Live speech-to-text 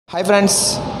Hi friends,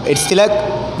 it's Tilak.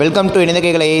 Welcome to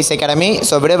Inaindha AIS Academy.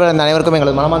 So விடைபெறும் அனைவருக்கும்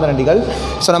எங்களது மனமார்ந்த நன்றிகள்.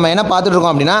 ஸோ நம்ம என்ன பார்த்துட்டு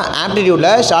இருக்கோம் அப்படின்னா ஆப்டிடியூடில்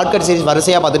ஷார்ட்கட் சீரிஸ்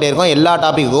வரிசையாக பார்த்துட்டே இருக்கோம் எல்லா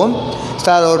டாப்பிக்கும். ஸோ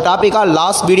ஒரு டாப்பிக்காக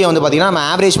லாஸ்ட் வீடியோ வந்து பார்த்திங்கன்னா நம்ம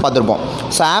ஆவரேஜ் பார்த்துருப்போம்.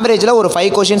 ஸோ ஆவரேஜில் ஒரு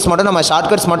 5 கொஷின்ஸ் மட்டும் நம்ம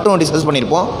ஷார்ட்கட்ஸ் மட்டும் டிஸ்கஸ்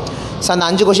பண்ணியிருப்போம். ஸோ அந்த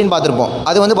 5 கொஷின் பார்த்துருப்போம்.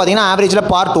 அது வந்து பார்த்திங்கன்னா ஆவரேஜில்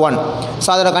பார்ட் 1. ஸோ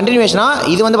அதோட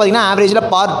கண்டினியூஷனாக இது வந்து பார்த்திங்கன்னா ஆவரேஜில்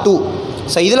பார்ட் 2.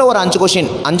 ஸோ இதில் ஒரு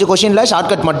 5 கொஷினில்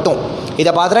ஷார்ட்கட் மட்டும்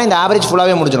இதை பார்த்துட்டா இந்த ஆவரேஜ்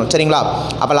ஃபுல்லாகவே முடிஞ்சிடும். சரிங்களா?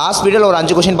 அப்போ லாஸ்ட் வீடியோவில் ஒரு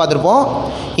 5 கொஷின் பார்த்துருப்போம்.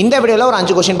 இந்த வீடியோவில் ஒரு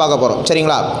 5 கொஷின் பார்க்க போகிறோம்.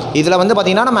 சரிங்களா? இதில் வந்து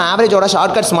பார்த்திங்கன்னா நம்ம ஆவரேஜோட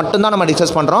ஷார்ட்கட்ஸ் மட்டும் தான் நம்ம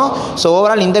டிஸ்கஸ் பண்ணுறோம். ஸோ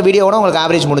ஓவரால் இந்த வீடியோவோட உங்களுக்கு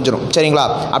ஆவரேஜ் முடிஞ்சிடும். சரிங்களா?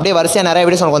 அப்படியே வரிசையாக நிறைய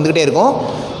வீடியோஸ் உங்களுக்கு வந்துகிட்டே இருக்கும்.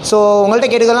 ஸோ உங்கள்கிட்ட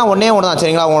கேட்டுக்கலாம் ஒன்றே ஒன்று தான்.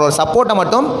 சரிங்களா? உங்களோட சப்போர்ட்டை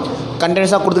மட்டும்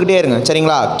கண்டினியூஸாக கொடுத்துக்கிட்டே இருங்க.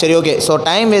 சரிங்களா? சரி, ஓகே. ஸோ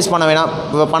டைம் வேஸ்ட்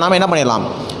பண்ணாமல் என்ன பண்ணிடலாம்,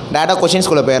 டேட்டா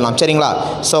கொஷின்ஸ்குள்ளே போயிடலாம். சரிங்களா?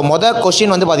 ஸோ மொதல்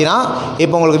கொஷின் வந்து பார்த்திங்கன்னா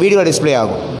இப்போ உங்களுக்கு வீடியோ டிஸ்பிளே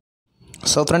ஆகும்.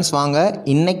 ஸோ ஃப்ரெண்ட்ஸ், வாங்க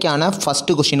இன்றைக்கான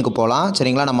ஃபஸ்ட்டு கொஷினுக்கு போகலாம்.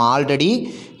 சரிங்களா? நம்ம ஆல்ரெடி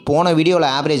போன வீடியோவில்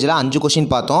ஆவரேஜில் 5 கொஷின்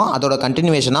பார்த்தோம். அதோட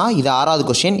கண்டினியூவேஷனாக இது 6வது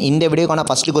கொஷின். இந்த வீடியோக்கான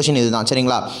ஃபஸ்ட்டு கொஷின் இது தான்.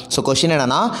 சரிங்களா? ஸோ கொஷின்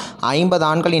என்னென்னா 50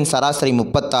 ஆண்களின் சராசரி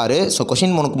 36. ஸோ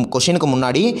கொஷினுக்கு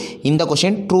முன்னாடி இந்த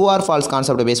கொஷின் ட்ரூ ஆர் ஃபால்ஸ்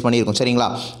கான்செப்டை பேஸ் பண்ணியிருக்கும். சரிங்களா?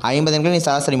 50 ஆண்களின்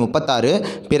சராசரி 36,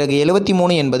 பிறகு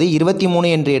 73 என்பது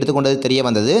 23 என்று எடுத்துக்கொண்டது தெரிய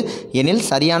வந்தது எனில்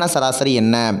சரியான சராசரி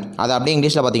என்ன? அது அப்படியே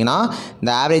இங்கிலீஷில் பார்த்தீங்கன்னா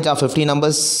the average of 50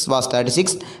 numbers was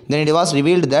 36, then it was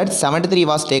revealed that 73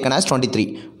 was taken as 23.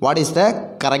 What is the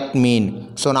correct mean?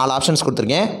 So 4 options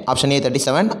கொடுத்துருக்கேன். Option A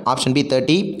 37, option B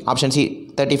 30, option C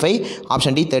 35,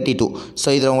 option D 32. So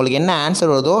இதில் உங்களுக்கு என்ன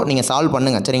ஆன்சர் வருதோ நீங்கள் சால்வ்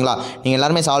பண்ணுங்கள். சரிங்களா? நீங்கள்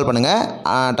எல்லாருமே சால்வ் பண்ணுங்கள்,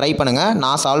 ட்ரை பண்ணுங்கள்.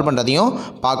 நான் சால்வ் பண்ணுறதையும்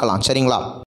பார்க்கலாம். சரிங்களா?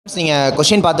 நீங்கள்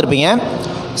கொஷின் பார்த்துருப்பீங்க.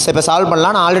 ஸோ இப்போ சால்வ்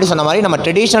பண்ணலாம். நான் ஆல்ரெடி சொன்ன மாதிரி நம்ம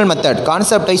ட்ரெடிஷ்னல் மெத்தட்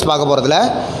கான்செப்ட் வைஸ் பார்க்க போகிறதுல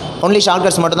ஒன்லி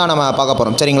ஷார்ட்கட்ஸ் மட்டும் தான் நம்ம பார்க்க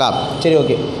போகிறோம். சரிங்களா? சரி,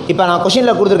 ஓகே. இப்போ நான்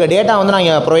கொஷினில் கொடுத்துருக்க டேட்டா வந்து நான்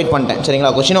இங்கே ப்ரொவைட் பண்ணிட்டேன்.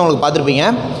 சரிங்களா? கொஷினை உங்களுக்கு பார்த்துருப்பீங்க.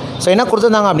 ஸோ என்ன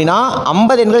கொடுத்துருந்தாங்க அப்படின்னா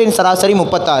 50 எண்களின் சராசரி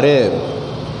 36,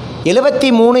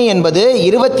 73 என்பது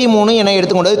 23 என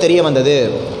எடுத்துக்கொண்டது தெரிய வந்தது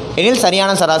எனில்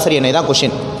சரியான சராசரி என்ன? தான்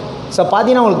கொஷின். ஸோ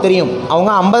பார்த்தீங்கன்னா உங்களுக்கு தெரியும்,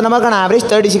 அவங்க 50 நம்பருக்கான ஆவரேஜ்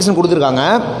 36ன்னு கொடுத்துருக்காங்க.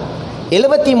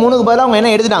 73க்கு பதிலாக அவங்க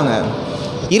என்ன எடுத்துட்டாங்க,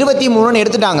 23ன்னு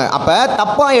எடுத்துட்டாங்க. அப்போ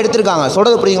தப்பாக எடுத்துருக்காங்க.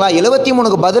 சொல்கிறது புரியுங்களா?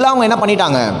 73க்கு பதிலாக அவங்க என்ன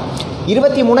பண்ணிட்டாங்க,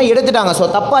 23 எடுத்துட்டாங்க. ஸோ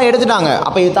தப்பாக எடுத்துட்டாங்க.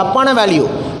 அப்போ இது தப்பான வேல்யூ.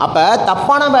 அப்போ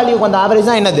தப்பான வேல்யூக்கு அந்த ஆவரேஜ்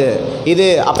தான் என்னது, இது.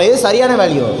 அப்போ இது சரியான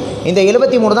வேல்யூ. இந்த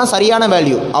 73 தான் சரியான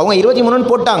வேல்யூ. அவங்க 23ன்னு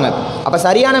போட்டாங்க. அப்போ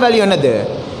சரியான வேல்யூ என்னது,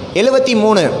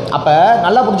 73. அப்போ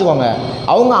நல்லா புரிஞ்சுக்கோங்க,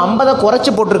 அவங்க 50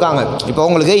 குறைச்சி போட்டிருக்காங்க. இப்போ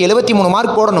உங்களுக்கு 73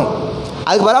 மார்க் போடணும்.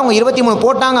 அதுக்கு பிறகு அவங்க 23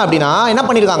 போட்டாங்க அப்படின்னா என்ன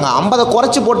பண்ணியிருக்காங்க, 50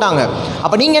 குறைச்சி போட்டாங்க.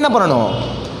 அப்போ நீங்கள் என்ன பண்ணணும்,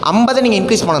 50 நீங்கள்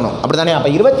இன்க்ரீஸ் பண்ணணும். அப்படி தானே? அப்போ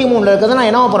 23 இருக்கிறது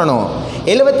நான் என்ன பண்ணணும்,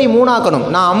 73 ஆக்கணும்.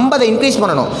 நான் 50 இன்க்ரீஸ்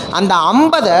பண்ணணும். அந்த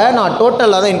 50 நான்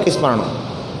டோட்டலில் தான் இன்க்ரீஸ் பண்ணணும்.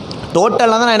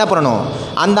 டோட்டலில் தான் நான் என்ன பண்ணணும்,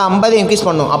 அந்த 50 இன்க்ரீஸ்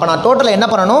பண்ணணும். அப்போ நான் டோட்டலில் என்ன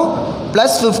பண்ணணும்,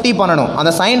 +50 பண்ணணும்.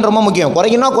 அந்த சைன் ரொம்ப முக்கியம்.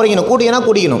 குறைக்கணும்,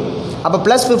 கூட்டிக்கணும். அப்போ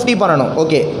 +50 பண்ணணும்.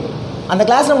 ஓகே. அந்த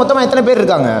கிளாஸில் மொத்தமாக எத்தனை பேர்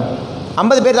இருக்காங்க,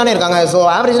 50 பேர் தானே இருக்காங்க. ஸோ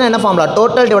ஆவரேஜ்னால் என்ன formula,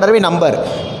 total divided by number.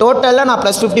 டோட்டலில் நான்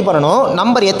 +50 பண்ணணும்.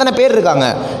 நம்பர் எத்தனை பேர் இருக்காங்க,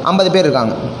 50 பேர்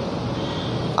இருக்காங்க.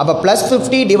 அப்போ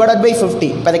 +50 டிவைடட் பை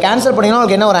 50. இப்போ அதை கேன்சல் பண்ணிங்கன்னா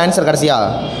உங்களுக்கு என்ன ஒரு ஆன்சர் கடைசியாக,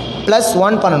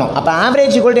 +1 பண்ணணும். அப்போ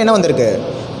ஆவரேஜ் ஈக்குவல் என்ன வந்திருக்கு,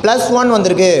 +1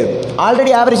 வந்திருக்கு.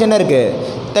 ஆல்ரெடி ஆவரேஜ் என்ன இருக்குது,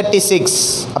 36.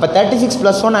 அப்போ 36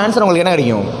 +1 ஆன்சர் உங்களுக்கு என்ன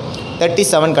கிடைக்கும்,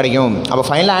 37 கிடைக்கும். அப்போ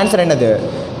ஃபைனல் ஆன்சர் என்னது,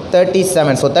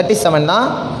 37. ஸோ 37 தான்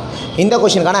இந்த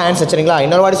கொஷினுக்கான ஆன்சர். சரிங்களா?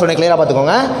 இன்னொரு வாட்டி சொன்னேன், கிளியராக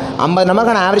பார்த்துக்கோங்க. 50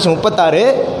 நம்பருக்கான ஆவரேஜ் 36.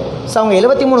 ஸோ அவங்க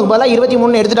 73க்கு பதிலாக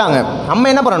 23 எடுத்துட்டாங்க. நம்ம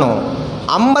என்ன பண்ணணும்,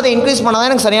 50 இன்க்ரீஸ் பண்ணால் தான்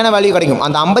எனக்கு சரியான வேல்யூ கிடைக்கும்.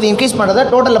 அந்த 50 இன்க்ரீஸ் பண்ணுறதை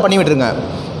டோட்டலில் பண்ணி விட்டுருங்க.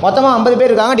 மொத்தமாக 50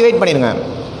 பேர் இருக்காங்க, டிவைட் பண்ணிடுங்க.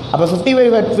 அப்போ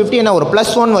 50 என்ன ஒரு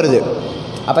 +1 வருது.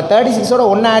 அப்போ 36ஓட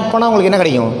 1 ஆட் பண்ணால் உங்களுக்கு என்ன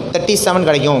கிடைக்கும், 37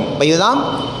 கிடைக்கும். இப்போ இதுதான்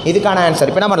இதுக்கான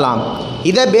ஆன்சர். இப்போ என்ன பண்ணலாம்,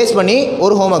 இதை பேஸ் பண்ணி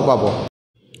ஒரு ஹோம்ஒர்க் பார்ப்போம்.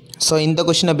 ஸோ இந்த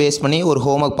கொஷினை பேஸ் பண்ணி ஒரு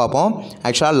ஹோம்ஒர்க் பார்ப்போம்.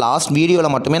 ஆக்சுவலாக லாஸ்ட்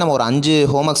வீடியோவில் மட்டுமே நம்ம ஒரு 5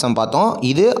 ஹோம்ஒர்க் சம் பார்த்தோம்.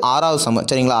 இது 6வது சம்.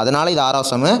 சரிங்களா? அதனால் இது 6வது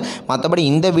சம். மற்றபடி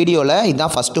இந்த வீடியோவில்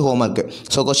இதுதான் ஃபஸ்ட்டு ஹோம்ஒர்க்கு.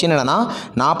 ஸோ கொஷின் என்னென்னா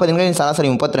 40 எண்களின் சராசரி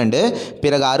 32,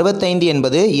 பிறகு 65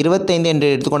 என்பது 25 என்று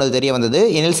எடுத்துக்கொண்டது தெரிய வந்தது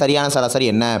எனில் சரியான சராசரி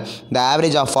என்ன? The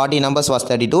average of 40 numbers was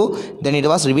 32, then it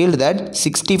was revealed that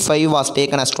 65 was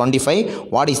taken as 25.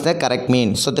 What is the correct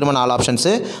mean? So திரும்ப 4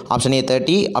 options. Option A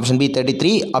 30, option B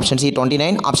 33, option C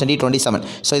 29, option D 27.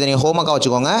 So இதை நீங்கள் ஹோம்ஒர்க்காக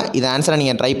வச்சுக்கோங்க. இது ஆன்சரை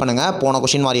நீங்கள் ட்ரை பண்ணுங்கள். போன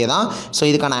கொஷின் மாதிரியே தான். ஸோ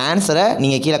இதுக்கான ஆன்சரை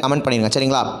நீங்கள் கீழே கமெண்ட் பண்ணிடுங்க.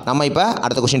 சரிங்களா? நம்ம இப்போ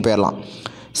அடுத்த கொஷின் போயிடலாம்.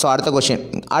 ஸோ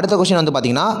அடுத்த கொஷின் வந்து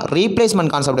பார்த்தீங்கன்னா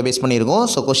ரீப்ளேஸ்மெண்ட் கான்செப்டை பேஸ் பண்ணியிருக்கோம்.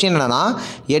 ஸோ கொஷின் என்னன்னா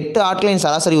 8 ஆட்களின்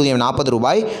சராசரி ஊதியம் 40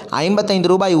 ரூபாய், 55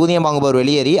 ரூபாய் ஊதியம் வாங்குபவர்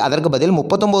வெளியேறி அதற்கு பதில்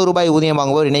 39 ரூபாய் ஊதியம்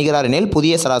வாங்குபவர் இணைகிறார் எனில்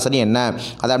புதிய சராசரி என்ன?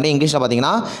 அது அப்படியே இங்கிலீஷில்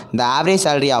பார்த்தீங்கன்னா the average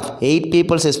salary of 8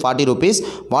 people is 40 rupees.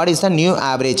 What is the new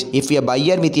average if a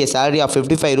buyer with a salary of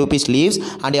 55 rupees leaves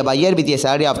and a buyer with a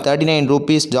salary of 39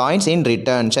 rupees joins in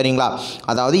return? சரிங்களா?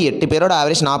 அதாவது 8 பேரோட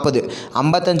average 40,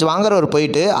 55 வாங்குறவர்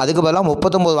போயிட்டு அதுக்கு பதிலாக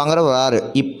 39 வாங்குறவர் வராரு.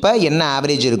 இப்போ என்ன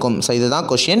average இருக்கும்? ஸோ இதுதான்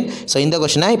கொஷின். ஸோ இந்த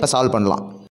கொஷினை இப்போ சால்வ் பண்ணலாம்.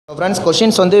 ஸோ ஃப்ரெண்ட்ஸ்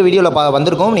கொஷின்ஸ் வந்து வீடியோவில்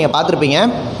வந்திருக்கும், நீங்கள் பார்த்துருப்பீங்க.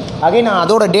 அகைன் நான்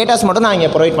அதோட டேட்டாஸ் மட்டும் நான் இங்கே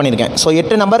ப்ரொவைட் பண்ணியிருக்கேன். ஸோ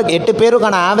 8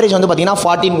 பேருக்கான ஆவரேஜ் வந்து பார்த்தீங்கன்னா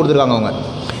 14 கொடுத்துருக்காங்க அவங்க.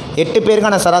 8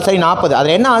 பேருக்கான சராசரி 40.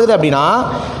 அதில் என்ன ஆகுது அப்படின்னா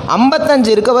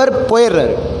 55 இருக்கவர்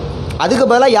போயிடுறாரு, அதுக்கு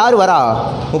பதிலாக யார் வரா?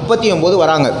 39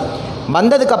 வராங்க.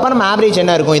 வந்ததுக்கப்புறம் ஆவரேஜ்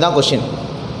என்ன இருக்கும்? இதான் கொஷின்.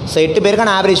 ஸோ 8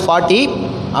 பேருக்கான ஆவரேஜ் 40,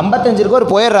 55 இருக்கவர்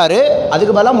போயிடுறாரு,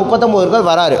 அதுக்கு பதிலாக 39 இருக்கவர்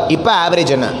வராரு. இப்போ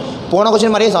ஆவரேஜ் என்ன? போன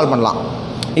கொஷின் மாதிரியே சால்வ் பண்ணலாம்.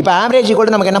 இப்போ ஆவரேஜ்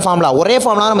ஈக்குவல் நமக்கு என்ன ஃபார்முலா? ஒரே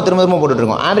ஃபார்முலா நம்ம திரும்ப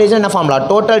போட்டுட்ருக்கோம். ஆவரேஜ் என்ன formula?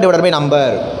 Total divided by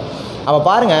number. அப்போ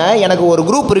பாருங்கள், எனக்கு ஒரு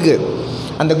குரூப் இருக்குது,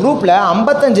 அந்த குரூப்பில்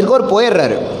 55 இருக்கவர்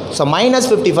போயிடுறாரு, ஸோ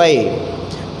 -55.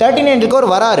 39 இருக்கவர்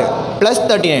வராரு,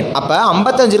 +39. அப்போ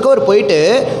 55 இருக்கவர் போயிட்டு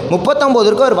 39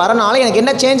 இருக்கவர் வரனால எனக்கு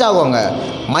என்ன சேஞ்ச் ஆகுங்க?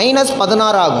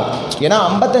 -16 ஆகும். ஏன்னா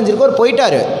 55 இருக்கவர்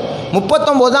போயிட்டாரு,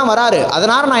 39 தான் வராரு.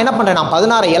 அதனால் நான் என்ன பண்ணுறேன்? நான்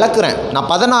 16 இழக்கிறேன், நான்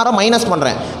 16 மைனஸ்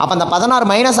பண்ணுறேன். அப்போ அந்த 16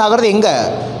 மைனஸ் ஆகிறது எங்கே?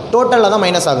 டோட்டலில் தான்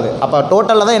மைனஸ் ஆகுது. அப்போ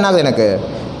டோட்டலில் தான் என்ன ஆகுது? எனக்கு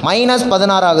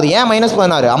 -16 ஆகுது. ஏன்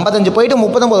 -16? 55 போயிட்டு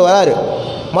 39 வராரு.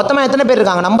 மொத்தமாக எத்தனை பேர்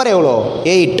இருக்காங்க? நம்பர் எவ்வளோ?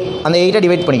 8. அந்த 8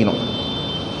 டிவைட் பண்ணிக்கணும்.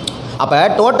 அப்போ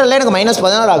டோட்டலில் எனக்கு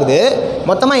 -16 ஆகுது.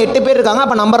 மொத்தமாக 8 பேர் இருக்காங்க,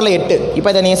 அப்போ நம்பரில் 8. இப்போ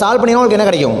இதை நீங்கள் சால்வ் பண்ணிங்கன்னா உங்களுக்கு என்ன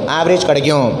கிடைக்கும்? ஆவரேஜ்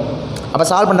கிடைக்கும். அப்போ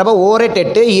சால்வ் பண்ணுறப்ப ஓரேட்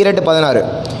 8, ஈரேட் 16.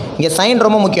 இங்கே சைன்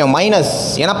ரொம்ப முக்கியம், மைனஸ்,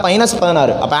 ஏன்னா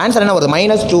 -16. அப்போ ஆன்சர் என்ன வருது?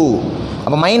 -2.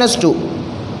 அப்போ -2.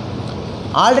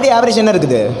 ஆல்ரெடி ஆவரேஜ் என்ன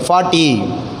இருக்குது? 40.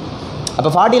 அப்போ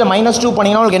 40ல் -2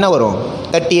 பண்ணிங்கன்னா உங்களுக்கு என்ன வரும்?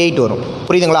 38 வரும்.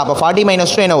 புரியுதுங்களா? அப்போ 40 -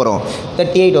 2 என்ன வரும்?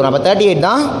 38 வரும். அப்போ 38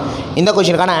 தான் இந்த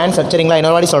கொஷினுக்கான ஆன்சர். சரிங்களா?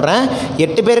 இன்னொரு வாட்டி சொல்கிறேன்.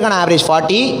 8 பேருக்கான ஆவரேஜ்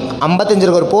 40, 55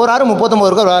 இருக்கவர் போகிறாரு, 39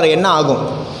 இருக்கவர் வராரு. என்ன ஆகும்?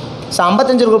 ஸோ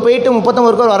 55 இருக்கவர் போயிட்டு 39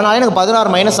 இருக்கவர் வரனால எனக்கு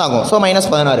 16 மைனஸ் ஆகும். ஸோ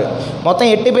 -16. மொத்தம்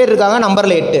 8 பேர் இருக்காங்க,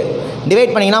 நம்பரில் 8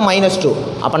 டிவைட் பண்ணிங்கன்னா -2.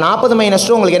 அப்போ 40 -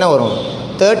 2 உங்களுக்கு என்ன வரும்?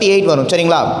 38 வரும்.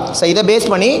 சரிங்களா? ஸோ இதை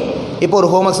பேஸ் பண்ணி இப்போ ஒரு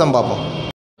ஹோம்ஒர்க் சம் பார்ப்போம்.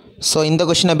 ஸோ இந்த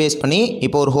கொஷினை பேஸ் பண்ணி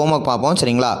இப்போ ஒரு ஹோம்ஒர்க் பார்ப்போம்.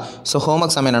 சரிங்களா? ஸோ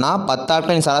ஹோம்ஒர்க் சம் என்னென்னா 10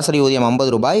 ஆட்களின் சராசரி ஊதியம்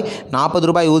 50 ரூபாய், 40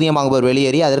 ரூபாய் ஊதியம் வாங்குபவர்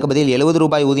வெளியேறி அதற்கு பதில் 70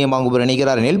 ரூபாய் ஊதியம் வாங்குபவர்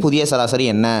இணைகிறார் எனில் புதிய சராசரி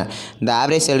என்ன? The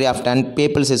average salary of 10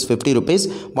 people is 50 rupees.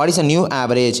 What is a new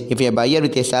average if a buyer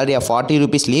with a salary of 40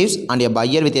 rupees leaves and a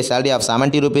buyer with a salary of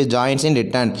 70 rupees joins in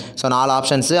return? So 4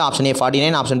 options. Option A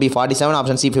 49, option B 47,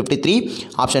 option C 53,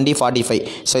 option D 45.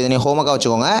 So இதை நீங்கள் ஹோம்ஒர்க்காக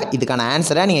வச்சுக்கோங்க. இதுக்கான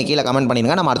ஆன்சரை நீங்கள் கீழே comment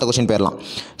பண்ணிடுங்க. நம்ம அடுத்த கொஷின் போயிடலாம்.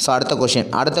 ஸோ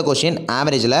அடுத்த கொஷின்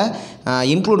ஆவரேஜில்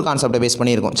இன்க்ளூட் கான்செப்டை பேஸ்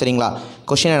பண்ணியிருக்கோம். சரிங்களா?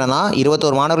 கொஷின் என்னன்னா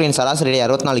 21 மாணவர்களின் சராசரி எடை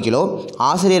 64 கிலோ,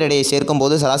 ஆசிரியர் எடையை சேர்க்கும்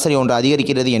போது சராசரி 1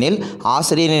 அதிகரிக்கிறது எனில்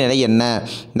ஆசிரியரின் எடை என்ன?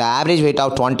 The average weight of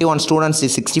 21 students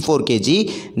is 64 kg.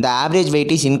 The average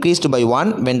weight is increased by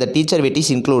 1 when the teacher weight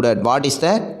is included. What is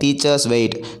the teacher's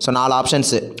weight? So 4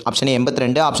 options. Option A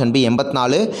 82, option B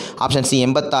 84, option C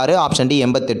 86, option D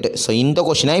 88. So இந்த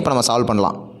கொஷினை இப்போ நம்ம solve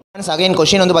பண்ணலாம். Again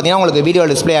question வந்து பார்த்தீங்கன்னா உங்களுக்கு video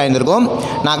display ஆகிருந்திருக்கும்.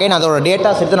 நான் again அதோட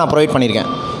டேட்டாஸ் எடுத்து நான் ப்ரொவைட் பண்ணியிருக்கேன்.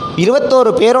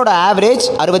 21 பேரோட ஆவரேஜ்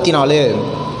 64.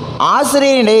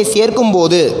 ஆசிரியரின் எடையை சேர்க்கும்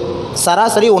போது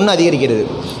சராசரி 1 அதிகரிக்கிறது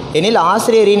எனில்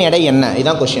ஆசிரியரின் எடை என்ன?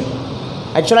 இதுதான் கொஷின்.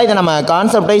 ஆக்சுவலாக இதை நம்ம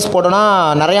கான்செப்டைஸ் போட்டோன்னா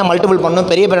நிறையா மல்டிபிள் பண்ணணும்,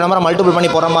 பெரிய நம்பரை மல்டிபிள்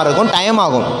பண்ணி போகிற மாதிரி இருக்கும், டைம்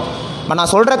ஆகும். இப்போ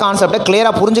நான் சொல்கிற கான்செப்டை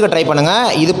கிளியராக புரிஞ்சுக்க ட்ரை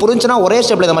பண்ணுங்கள். இது புரிஞ்சுன்னா ஒரே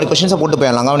ஸ்டெப்பில் இந்த மாதிரி கொஷின்ஸை போட்டு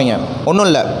போயிடலாம். கவனிங்க, ஒன்றும்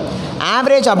இல்லை.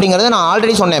 ஆவரேஜ் அப்படிங்கிறது நான்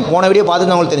ஆல்ரெடி சொன்னேன், போன வீடியோ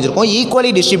பார்த்து உங்களுக்கு தெரிஞ்சிருக்கும்.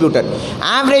 Equally distributed.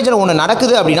 ஆவரேஜில் ஒன்று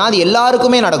நடக்குது அப்படின்னா அது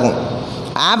எல்லாருக்குமே நடக்கும்.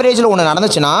 ஆவரேஜில் ஒன்று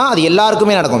நடந்துச்சுன்னா அது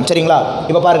எல்லாருக்குமே நடக்கும். சரிங்களா?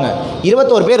 இப்போ பாருங்கள்,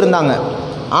 21 பேர் இருந்தாங்க.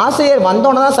 ஆசிரியர்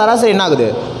வந்தோன்னே தான் சராசரி என்ன ஆகுது?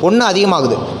 1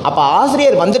 அதிகமாகுது. அப்போ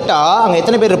ஆசிரியர் வந்துட்டா அங்கே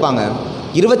எத்தனை பேர் இருப்பாங்க?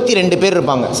 22 பேர்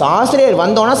இருப்பாங்க. ஸோ ஆசிரியர்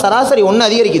வந்தோன்னா சராசரி 1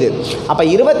 அதிகரிக்குது. அப்போ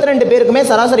 22 பேருக்குமே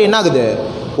சராசரி என்ன ஆகுது?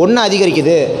 1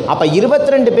 அதிகரிக்குது. அப்போ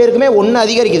 22 பேருக்குமே 1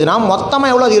 அதிகரிக்குதுன்னா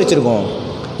மொத்தமாக எவ்வளோ அதிகரிச்சிருக்கும்?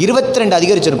 22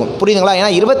 அதிகரிச்சிருக்கும். புரியுதுங்களா?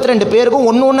 ஏன்னா 22 பேருக்கும்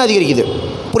 1 அதிகரிக்குது.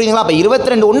 புரியுதுங்களா? அப்போ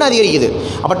 22 1 அதிகரிக்குது.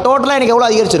 அப்போ டோட்டலாக எனக்கு எவ்வளோ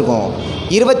அதிகரிச்சிருக்கும்?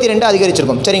 22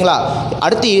 அதிகரிச்சிருக்கும். சரிங்களா?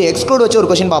 அடுத்து எக்ஸ்க்ளூட் வச்சு ஒரு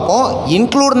கொஷின் பார்ப்போம்.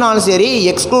 இன்க்ளூட்னாலும் சரி,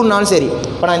 எக்ஸ்க்ளூட்னாலும் சரி.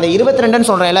 இப்போ நான் இந்த 22ன்னு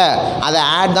சொல்கிறேன்ல, அதை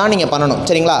ஆட் தான் நீங்கள் பண்ணணும்.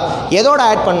 சரிங்களா? எதோட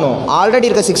ஆட் பண்ணணும்? ஆல்ரெடி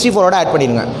இருக்க 64ஓட ஆட்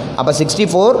பண்ணிடுங்க. அப்போ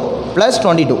 64 +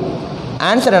 22.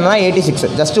 ஆன்சர் என்னன்னா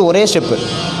 86. ஜஸ்ட்டு ஒரே ஸ்டெப்பு.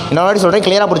 இன்னொரு சொல்கிறேன்,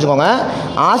 கிளியராக புரிஞ்சுக்கோங்க.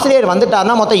 ஆசிரியர்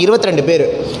வந்துட்டார்னா மொத்தம் 22 பேர்.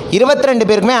 22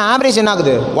 பேருக்குமே ஆவரேஜ் என்ன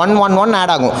ஆகுது? 1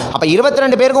 ஆட் ஆகும். அப்போ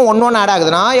 22 பேருக்கும் 1 ஆட்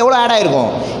ஆகுதுன்னா எவ்வளோ ஆட் ஆகிருக்கும்?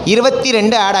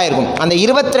 22 ஆட் ஆகிருக்கும். அந்த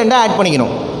 22 ஆட்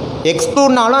பண்ணிக்கணும்.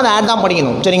 எக்ஸ்க்ளூட்னாலும் அதை ஆட் தான்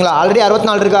பண்ணிக்கணும் சரிங்களா. ஆல்ரெடி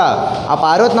 64 இருக்கா, அப்போ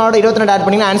 64 22 ஆட்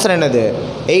பண்ணிங்கன்னா ஆன்சர் என்னது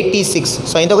 86.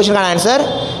 ஸோ இந்த கொஸ்டினுக்கான ஆன்சர்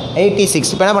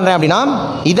 86. இப்போ என்ன பண்ணுறேன் அப்படின்னா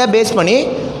இதை பேஸ் பண்ணி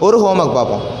ஒரு ஹோம்ஒர்க்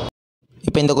பார்ப்போம்.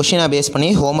 இப்போ இந்த கொஷினை பேஸ் பண்ணி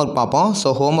ஹோம்ஒர்க் பார்ப்போம். ஸோ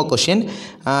ஹோம்ஒர்க் கொஷின்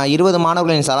 20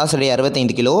 மாணவர்களின் சராசரி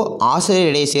 65 கிலோ, ஆசிரியர்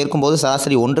இடையை சேர்க்கும்போது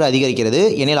சராசரி 1 அதிகரிக்கிறது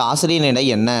எனில் ஆசிரியர் எடை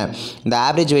என்ன? The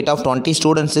average weight of 20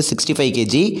 students is 65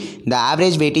 kg. The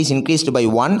average weight is increased by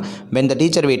 1 when the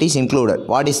teacher weight is included.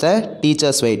 What is the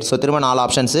teacher's weight? So திரும்ப 4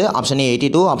 options. Option A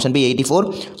 82, option B 84,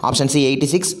 option C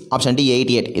 86, option D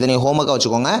 88. இதை நீங்கள் ஹோம்ஒர்க்காக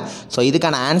வச்சுக்கோங்க. So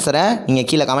இதுக்கான ஆன்சரை நீங்கள்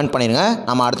கீழே comment பண்ணிடுங்க.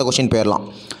 நம்ம அடுத்த கொஷின் போயிடலாம்.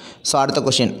 ஸோ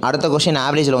அடுத்த கொஷின்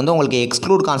ஆவரேஜில் வந்து உங்களுக்கு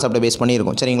எக்ஸ்க்ளூட் கான்செப்டை பேஸ்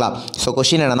பண்ணியிருக்கும் சரிங்களா. ஸோ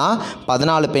கொஷின் என்னென்னா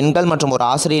 14 பெண்கள் மற்றும் ஒரு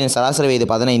ஆசிரியரின் சராசரி வயது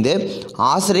 15.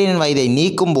 ஆசிரியரின் வயதை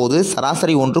நீக்கும் போது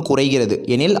சராசரி 1 குறைகிறது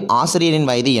எனில் ஆசிரியரின்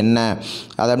வயது என்ன?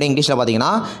 அது அப்படியே இங்கிலீஷில்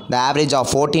பார்த்தீங்கன்னா the average of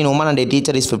 14 women and a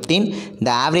teacher is 15.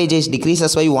 The average age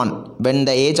decreases by 1 when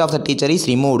the age of the teacher is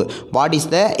removed. What is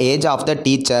the age of the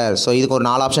teacher? So இதுக்கு ஒரு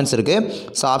 4 ஆப்ஷன்ஸ் இருக்குது.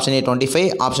 So option A 25,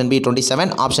 option B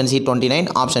 27, option C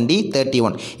 29, option D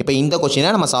 31. இப்போ இந்த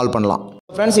கொஷினை நம்ம solve பண்ணலாம்.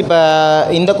 Friends இப்போ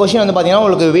இந்த கொஷின் வந்து பார்த்தீங்கன்னா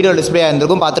உங்களுக்கு வீடியோ டிஸ்பிளே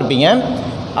ஆயிருந்திருக்கும், பார்த்துருப்பீங்க.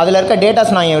 அதில் இருக்க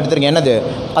டேட்டாஸ் நான் எடுத்திருக்கேன். என்னது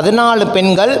 14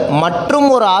 பெண்கள் மற்றும்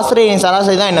ஒரு ஆசிரியரின்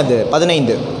சராசரி தான் என்னது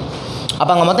 15.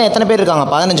 அப்போ அங்கே மொத்தம் எத்தனை பேர் இருக்காங்க?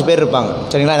 15 பேர் இருப்பாங்க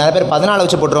சரிங்களா. நிறைய பேர் 14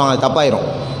 வச்சு போட்டுருவாங்க, தப்பாயிரும்.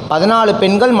 14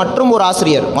 பெண்கள் மற்றும் ஒரு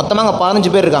ஆசிரியர், மொத்தமாக அங்கே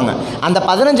 15 பேர் இருக்காங்க. அந்த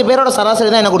 15 பேரோட சராசரி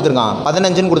தான் என்ன கொடுத்துருக்காங்க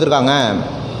 15ன்னு கொடுத்துருக்காங்க.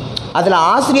 அதில்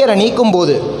ஆசிரியரை நீக்கும்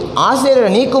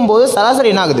போது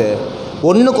சராசரி என்ன ஆகுது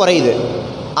 1 குறையுது.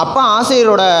 அப்போ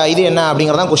ஆசிரியரோட இது என்ன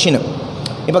அப்படிங்கிறதான் கொஷின்.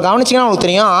 இப்போ கவனிச்சிங்கன்னா உங்களுக்கு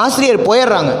தெரியும், ஆசிரியர்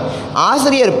போயிடுறாங்க,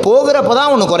 ஆசிரியர் போகிறப்ப தான்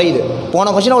 1 குறையுது.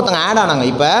 போன கொஷினை ஒருத்தங்க ஆட் ஆனாங்க,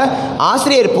 இப்போ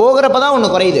ஆசிரியர் போகிறப்ப தான் 1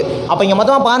 குறையுது. அப்போ இங்கே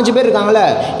மொத்தமாக 15 பேர் இருக்காங்களே,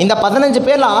 இந்த 15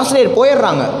 பேரில் ஆசிரியர்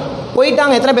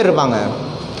போயிட்டாங்க எத்தனை பேர் இருப்பாங்க?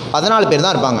 14 பேர்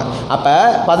தான் இருப்பாங்க. அப்போ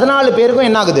 14 பேருக்கும்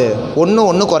என்ன ஆகுது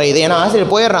 1 குறையுது. ஏன்னா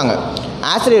ஆசிரியர் போயிடுறாங்க,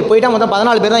 ஆசிரியர் போயிட்டால் மொத்தம்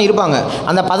 14 பேர் தான் இருப்பாங்க.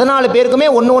 அந்த 14 பேருக்குமே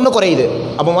 1 குறையுது.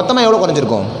 அப்போ மொத்தமாக எவ்வளோ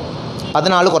குறைஞ்சிருக்கும்?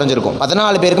 14 குறைஞ்சிருக்கும்.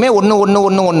 14 பேருக்குமே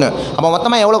 1. அப்போ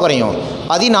மொத்தமாக எவ்வளோ குறையும்?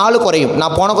 14 குறையும்.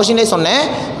 நான் போன கொஸ்டின்லேயே சொன்னேன்,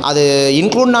 அது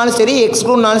இன்க்ளூட்னாலும் சரி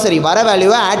எக்ஸ்க்ளூட்னாலும் சரி வர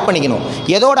வேல்யூவை ஆட் பண்ணிக்கணும்.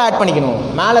 எதோட ஆட் பண்ணிக்கணும்?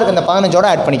 மேலே இருக்க இந்த 15ஓட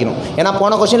ஆட் பண்ணிக்கணும். ஏன்னா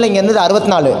போன கொஸ்டினில் இங்கே இருந்தது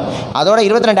 64, அதோட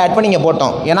 22 ஆட் பண்ணி இங்கே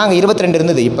போட்டோம். ஏன்னா அங்கே 22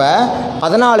 இருந்தது. இப்போ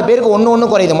 14 பேருக்கு 1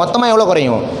 குறையுது. மொத்தமாக எவ்வளோ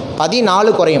குறையும்?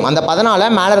 14 குறையும். அந்த 14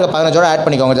 மேலே இருக்க 15ஓட ஆட்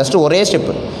பண்ணிக்கோங்க. ஜஸ்ட் ஒரே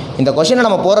ஸ்டெப்பு. இந்த கொஸ்டினை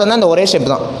நம்ம போடுறது தான் இந்த ஒரே ஸ்டெப்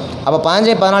தான். அப்போ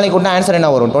 15 14 கூட்டினா ஆன்சர்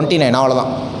என்ன வரும்? 29.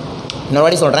 அவ்வளோதான். இன்னொரு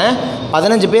வாட்டி சொல்கிறேன்,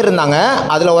 15 பேர் இருந்தாங்க,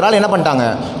 அதில் ஒரு ஆள் என்ன பண்ணிட்டாங்க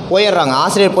போயிடுறாங்க,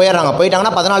 ஆசிரியர்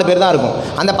போயிட்டாங்கன்னா 14 பேர் தான் இருக்கும்.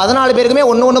 அந்த 14 பேருக்குமே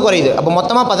 1 குறையுது. அப்போ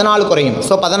மொத்தமாக 14 குறையும்.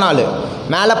 ஸோ 14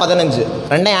 மேலே 15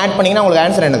 ரெண்டையும் ஆட் பண்ணிங்கன்னா உங்களுக்கு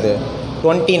ஆன்சர் என்னது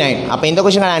 29. அப்போ இந்த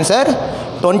கொஸ்டினுக்கான ஆன்சர்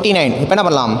 29. இப்போ என்ன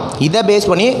பண்ணலாம், இதை பேஸ்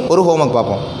பண்ணி ஒரு ஹோம்ஒர்க்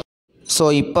பார்ப்போம். ஸோ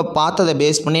இப்போ பார்த்ததை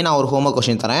பேஸ் பண்ணி நான் ஒரு ஹோம்ஒர்க்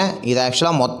கொஸ்டின் தரேன். இது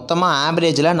ஆக்சுவலாக மொத்தமாக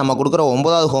ஆவரேஜில் நம்ம கொடுக்குற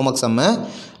 9வது ஹோம்ஒர்க் சம்மு.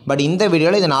 பட் இந்த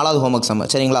வீடியோவில் இது 4வது ஹோம்ஒர்க் சம்மு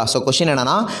சரிங்களா. ஸோ கொஸ்டின்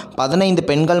என்னென்னா 15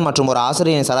 பெண்கள் மற்றும் ஒரு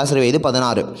ஆசிரியரின் சராசரி வயது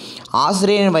 16.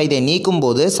 ஆசிரியரின் வயதை நீக்கும்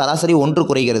போது சராசரி 1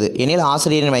 குறைகிறது எனில்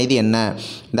ஆசிரியரின் வயது என்ன?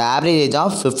 The average age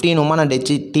of 15 women and a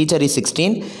teacher is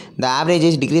 16. The average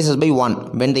age decreases by 1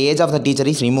 when the age of the teacher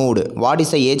is removed. What is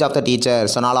the age of the teacher?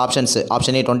 So 4 options.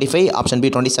 Option A 25, option B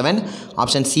 27,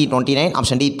 option C 29,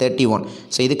 option D 31.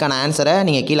 So இதுக்கான ஆன்சரை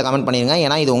நீங்கள் கீழே comment பண்ணிடுங்க.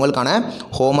 ஏன்னா இது உங்களுக்கான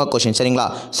homework question சரிங்களா.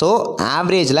 So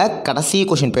ஆவரேஜில் கடைசி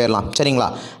கொஷின் போயிடலாம் சரிங்களா.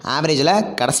 ஆவரேஜில்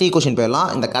கடைசி கொஷின் போயிடலாம்.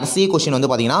 இந்த கடைசி கொஷின்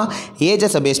வந்து பார்த்தீங்கன்னா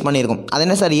ஏஜஸை பேஸ் பண்ணியிருக்கும். அது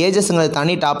என்ன சார் ஏஜஸ்ங்கிறது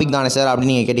தனி டாபிக் தானே சார்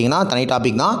அப்படின்னு நீங்கள் கேட்டிங்கன்னா தனி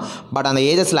டாபிக் தான். பட் அந்த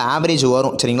ஏஜஸில் ஆவரேஜ்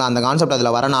வரும் சரிங்களா. அந்த கான்செப்ட்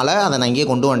அதில் வரனால அதை நான் இங்கே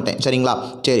கொண்டு வந்துட்டேன் சரிங்களா.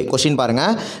 சரி கொஷின்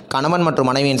பாருங்கள். கணவன் மற்றும்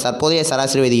மனைவியின் தற்போதைய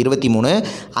சராசரி வயது 23.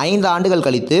 5 ஆண்டுகள்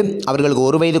கழித்து அவர்களுக்கு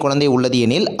 1 வயது குழந்தை உள்ளது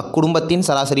எனில் அக்குடும்பத்தின்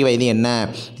சராசரி வயது என்ன?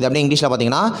 இது அப்படியே இங்கிலீஷில்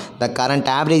பார்த்தீங்கன்னா the current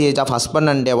average age of husband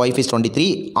and their wife is 23.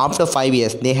 After 5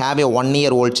 years they have a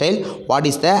 1-year-old child. What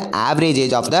is the average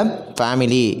age of the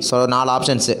family? So 4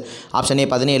 options. Option A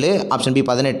 17, option B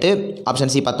 18,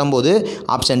 option C 19,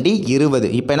 option D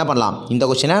 20. இப்போ என்ன பண்ணலாம், இந்த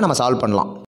கொஸ்டினை நம்ம solve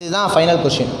பண்ணலாம். இதுதான் final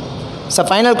question. So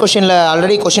final கொஸ்டினில்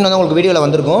already question வந்து உங்களுக்கு வீடியோவில்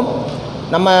வந்திருக்கும்.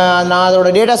 நான் அதோட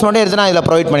டேட்டாஸ் மட்டும் எடுத்து நான் இதில்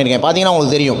ப்ரொவைட் பண்ணியிருக்கேன். பார்த்தீங்கன்னா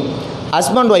உங்களுக்கு தெரியும்,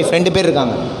 ஹஸ்பண்ட் ஒய்ஃப் 2 பேர்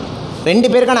இருக்காங்க. 2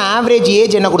 பேருக்கான ஆவரேஜ்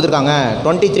ஏஜ் என்ன கொடுத்துருக்காங்க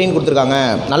 23ன்னு கொடுத்துருக்காங்க.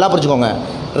 நல்லா புரிஞ்சுக்கோங்க,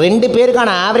 2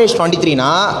 பேருக்கான ஆவரேஜ் 23னா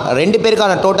 2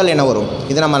 பேருக்கான டோட்டல் என்ன வரும்?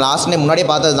 இது நம்ம லாஸ்ட் டைம் முன்னாடியே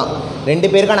பார்த்தது தான்.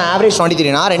 2 பேருக்கான ஆவரேஜ்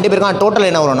 23னா 2 பேருக்கான டோட்டல்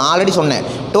என்ன வரும்? நான் ஆல்ரெடி சொன்னேன்,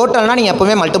 டோட்டல்னால் நீங்கள்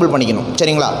எப்போவுமே மல்டிபிள் பண்ணிக்கணும்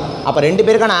சரிங்களா. அப்போ 2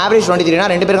 பேருக்கான ஆவரேஜ் 23னா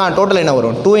 2 பேருக்கான டோட்டல் என்ன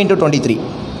வரும்? 2 × 23,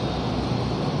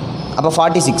 அப்போ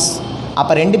 46.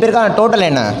 அப்போ 2 பேருக்கான டோட்டல்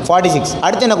என்ன 46.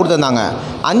 அடுத்து என்ன கொடுத்துருந்தாங்க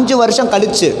 5 வருஷம்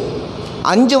கழிச்சு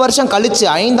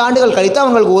 5 ஆண்டுகள் கழித்து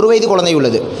அவங்களுக்கு 1 வயது குழந்தை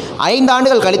உள்ளது. 5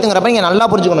 ஆண்டுகள் கழித்துங்கிறப்ப நீங்கள் நல்லா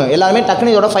புரிஞ்சுக்கணும். எல்லாருமே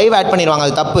டக்குனு இதோட 5 ஆட் பண்ணிடுவாங்க,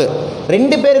 அது தப்பு.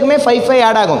 2 பேருக்குமே 5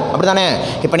 ஆட் ஆகும். அப்படி தானே?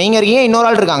 இப்போ நீங்கள் இருக்கீங்க, இன்னொரு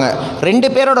ஆள் இருக்காங்க, 2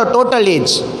 பேரோட டோட்டல்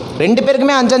ஏஜ் 2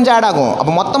 பேருக்குமே 5 ஆட் ஆகும்.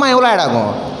 அப்போ மொத்தமாக எவ்வளோ ஆட் ஆகும்?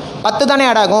 10 தானே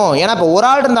ஆட் ஆகும். ஏன்னா இப்போ ஒரு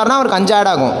ஆள் இருந்தாருன்னா அவருக்கு 5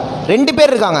 ஆட் ஆகும். 2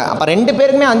 பேர் இருக்காங்க, அப்போ 2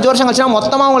 பேருக்குமே 5 வருஷம் கழிச்சுனா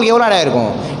மொத்தமாக உங்களுக்கு எவ்வளோ ஆட்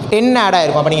ஆகிருக்கும்? 10 ஆட்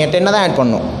ஆகிருக்கும். அப்போ நீங்கள் 10 தான் ஆட்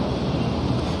பண்ணணும்.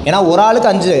 ஏன்னா ஒரு ஆளுக்கு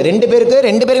 5, 2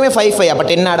 பேருக்குமே 5 அப்போ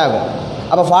 10 ஆட் ஆகும்.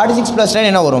 அப்போ 46 + 10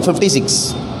 என்ன வரும்? 56.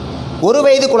 1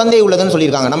 வயது குழந்தை உள்ளதுன்னு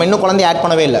சொல்லியிருக்காங்க. நம்ம இன்னும் குழந்தை ஆட்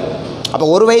பண்ணவே இல்லை. அப்போ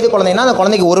 1 வயது குழந்தைன்னா அந்த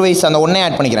குழந்தைக்கு 1 வயசு, அந்த ஒன்றே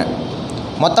ஆட் பண்ணிக்கிறேன்.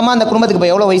 மொத்தமாக அந்த குடும்பத்துக்கு இப்போ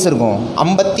எவ்வளோ வயசு இருக்கும்?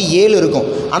 57 இருக்கும்.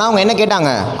 ஆனால் அவங்க என்ன கேட்டாங்க?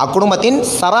 அக்குடும்பத்தின்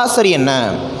சராசரி என்ன?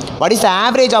 What is the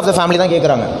average of the family தான்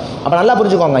கேட்குறாங்க. அப்போ நல்லா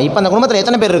புரிஞ்சுக்கோங்க. இப்போ அந்த குடும்பத்தில்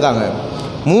எத்தனை பேர் இருக்காங்க?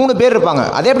 3 பேர் இருப்பாங்க.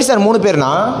 அதே எப்படி சார் 3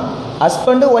 பேர்னா?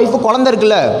 ஹஸ்பண்டு, ஒய்ஃபு, குழந்தை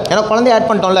இருக்குல்ல, ஏன்னா குழந்தைய ஆட்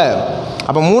பண்ணிட்டோம்ல.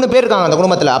 அப்போ 3 பேர் இருக்காங்க அந்த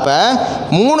குடும்பத்தில். அப்போ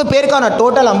 3 பேருக்கான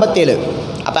டோட்டல் 57.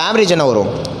 அப்போ ஆவரேஜ் என்ன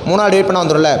வரும்? 3 டிவைட் பண்ணால்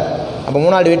வந்துடும்ல. அப்போ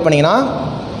 3 டிவைட் பண்ணிங்கன்னா,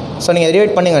 ஸோ நீங்கள்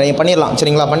டிவைட் பண்ணுங்கள், நீங்கள் பண்ணிடலாம்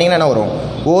சரிங்களா? பண்ணிங்கன்னா என்ன வரும்?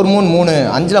 4 3 3,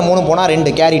 5ல் 3 போனால்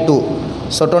 2, கேரி 2,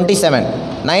 ஸோ 27.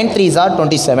 9 3s are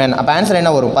 27. அப்போ ஆன்சர்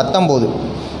என்ன வரும்? 19.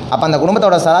 அப்போ அந்த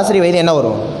குடும்பத்தோட சராசரி வயது என்ன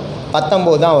வரும்?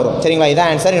 19 தான் வரும் சரிங்களா? இதான்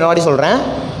ஆன்சர். இன்னொரு சொல்கிறேன்.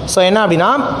 ஸோ என்ன அப்படின்னா,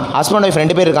 ஹஸ்பண்ட் ஒய்ஃப்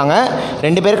 2 பேர் இருக்காங்க,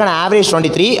 2 பேருக்கான ஆவரேஜ்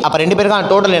 23. அப்போ 2 பேருக்கான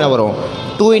டோட்டல் என்ன வரும்?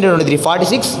 2 × 23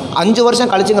 46. 5 வருஷம்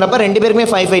கழிச்சுங்கிறப்ப 2 பேருக்குமே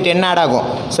 5 10 ஆட் ஆகும்.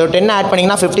 ஸோ 10 ஆட்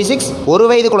பண்ணிங்கன்னா 56. 1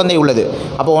 வயது குழந்தை உள்ளது.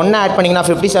 அப்போ 1 ஆட் பண்ணிங்கன்னா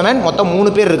 57. மொத்தம்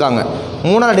 3 பேர் இருக்காங்க.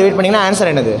 3 டிவைட் பண்ணிங்கன்னா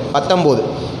ஆன்சர் என்னது? 19.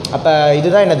 அப்போ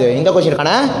இதுதான் என்னது இந்த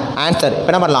கொஸ்டினுக்கான ஆன்சர்.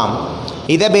 இப்போ என்ன பண்ணலாம்?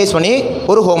 இதை பேஸ் பண்ணி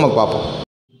ஒரு ஹோம்ஒர்க் பார்ப்போம்.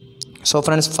 ஸோ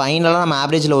ஃப்ரெண்ட்ஸ், ஃபைனலாக நம்ம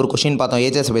ஆவரேஜில் ஒரு கொஷின் பார்த்தோம்,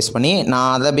 ஏஜஸ் பேஸ் பண்ணி.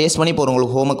 நான் அதை பேஸ் பண்ணி இப்போ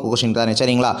உங்களுக்கு ஹோம்ஒர்க் கொஷின் தானே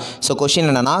சரிங்களா? ஸோ கொஷின்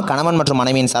என்னென்னா, கணவன் மற்றும்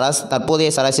மனைவியின் தற்போதைய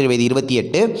சராசரி வயது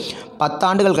 28. 10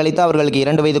 ஆண்டுகள் கழித்து அவர்களுக்கு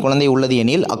 2 வயது குழந்தை உள்ளது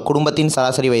எனில் அக்குடும்பத்தின்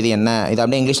சராசரி வயது என்ன? இது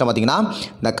அப்படியே இங்கிலீஷில் பார்த்தீங்கன்னா,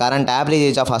 the current average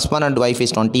age of husband and wife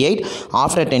is 28.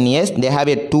 After 10 years they have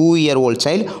a 2-year-old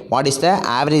child. What is the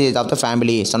average age of the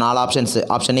family? So 4 options.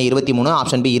 Option A 23,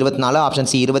 option B 24, option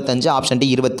C 25, option D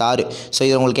 26. So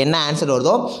இது உங்களுக்கு என்ன answer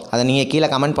வருதோ அதை நீங்கள் கீழே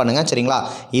comment பண்ணுங்கள் சரிங்களா?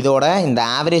 இதோட இந்த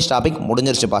ஆவரேஜ் டாபிக்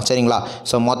முடிஞ்சிருச்சுப்பா சரிங்களா?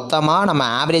 ஸோ மொத்தமாக நம்ம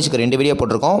ஆவரேஜுக்கு 2 வீடியோ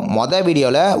போட்டிருக்கோம். மொதல்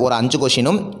வீடியோவில் ஒரு 5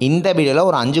 கொஷினும், இந்த வீடியோவில்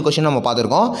ஒரு 5 கொஷின் நம்ம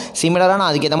பார்த்துருக்கோம். சிமிலராக நான்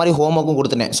அதுக்கேற்ற மாதிரி ஹோம்ஒர்க்கும்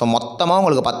கொடுத்துட்டேன். ஸோ மொத்தமாக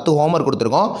உங்களுக்கு 10 ஹோம்ஒர்க்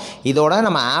கொடுத்துருக்கோம். இதோட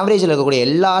நம்ம ஆவரேஜில் இருக்கக்கூடிய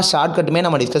எல்லா ஷார்ட்கட்டுமே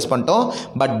நம்ம டிஸ்கஸ் பண்ணிட்டோம்.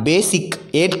 But basic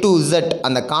A to Z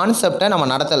அந்த கான்செப்டை நம்ம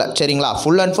நடத்தலை சரிங்களா?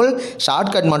 ஃபுல் அண்ட் ஃபுல்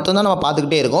ஷார்ட்கட் மட்டும்தான் நம்ம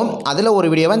பார்த்துக்கிட்டே இருக்கோம். அதில் ஒரு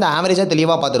வீடியோவை இந்த ஆவரேஜாக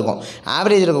தெளிவாக பார்த்துருக்கோம்.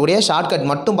 ஆவரேஜ் இருக்கக்கூடிய ஷார்ட்கட்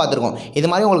மட்டும் பார்த்துருக்கோம். இது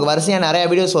மாதிரி உங்களுக்கு வரிசையாக நிறைய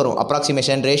வீடியோஸ் வரும்.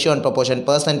 Approximation, ratio and proportion,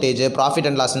 percentage, profit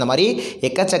and loss, இந்த மாதிரி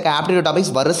எக்கச்சக்க ஆப்டிடியூட்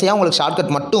டாபிக்ஸ் வரிசையாக உங்களுக்கு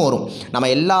ஷார்ட்கட் மட்டும் வரும். நம்ம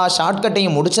எல்லா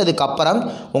ஷார்ட்கட்டையும் முடிச்சதுக்கப்புறம்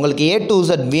உங்களுக்கு A to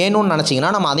Z வேணும்னு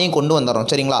நினச்சிங்கன்னா நம்ம அதையும் கொண்டு வந்துடுறோம்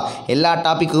சரிங்களா? எல்லா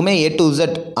டாப்பிக்குமே A to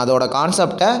Z அதோட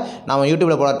கான்செப்டை நம்ம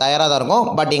யூடியூப்பில் போட தயாராக தான் இருக்கும்.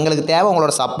 பட் எங்களுக்கு தேவை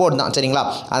உங்களோட சப்போர்ட் தான் சரிங்களா?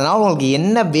 அதனால் உங்களுக்கு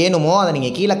என்ன வேணுமோ அதை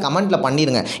நீங்கள் கீழே கமெண்ட்டில்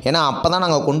பண்ணிடுங்க. ஏன்னா அப்போ தான்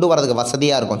நாங்கள் கொண்டு வரதுக்கு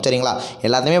வசதியாக இருக்கும் சரிங்களா?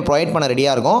 எல்லாத்தையுமே ப்ரொவைட் பண்ண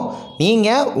ரெடியாக இருக்கும்.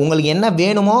 நீங்கள் உங்களுக்கு என்ன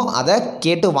வேணுமோ அதை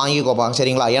கேட்டு வாங்கிக்கோப்பா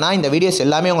சரிங்களா? ஏன்னா இந்த வீடியோஸ்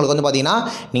எல்லாமே உங்களுக்கு வந்து பார்த்தீங்கன்னா,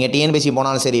 நீங்கள் TNPSC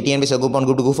போனாலும் சரி, TNPSC குரூப் 1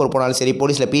 குரூப் 2 குரூப் 4 போனாலும் சரி,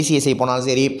 போலீஸில் PCSI போனாலும்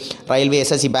சரி, ரயில்வே,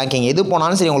 SSC, பேங்கிங் எது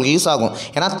போனாலும் சரி உங்களுக்கு யூஸ் ஆகும்.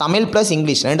 ஏன்னா தமிழ் ப்ளஸ்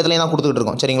இங்கிலீஷ் ரெண்டுத்துலையும் தான் கொடுத்துக்கிட்டு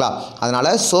இருக்கோம் சரிங்களா? அதனால்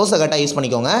சோர்ஸை கரெக்டாக யூஸ்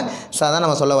பண்ணிக்கோங்க. ஸோ அதான்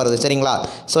நம்ம சொல்ல வருது சரிங்களா?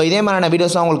 ஸோ இதே மாதிரியான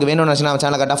வீடியோஸ்லாம் உங்களுக்கு வேணும்னு நினச்சினா நம்ம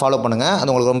சேனலை கரெக்டாக ஃபாலோ பண்ணுங்கள். அது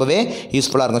உங்களுக்கு ரொம்பவே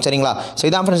யூஸ்ஃபுல்லாக இருக்கும் சரிங்களா? ஸோ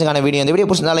இதான் ஃப்ரெண்ட்ஸுக்கான வீடியோ. இந்த வீடியோ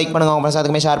பிடிச்சிருந்தா லைக் பண்ணுங்கள், உங்கள் ஃப்ரெண்ட்ஸ்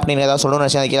அதுக்குமே ஷேர் பண்ணிடுங்க. ஏதாவது சொல்லணும்னு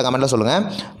நினச்சா கீழே கமெண்ட்டில் சொல்லுங்கள்.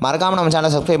 மறக்காமல் நம்ம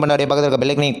சேனலை சப்ஸ்கிரைப் பண்ணி அப்படியே பக்கத்தில் இருக்க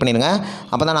பெல் கிளிக் பண்ணிடுங்க.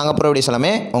 அப்போ தான் நாங்கள் போகிற வீடியோஸ்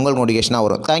எல்லாமே உங்களுக்கு நோட்டிஃபிகேஷனாக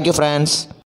வரும். Thank you friends.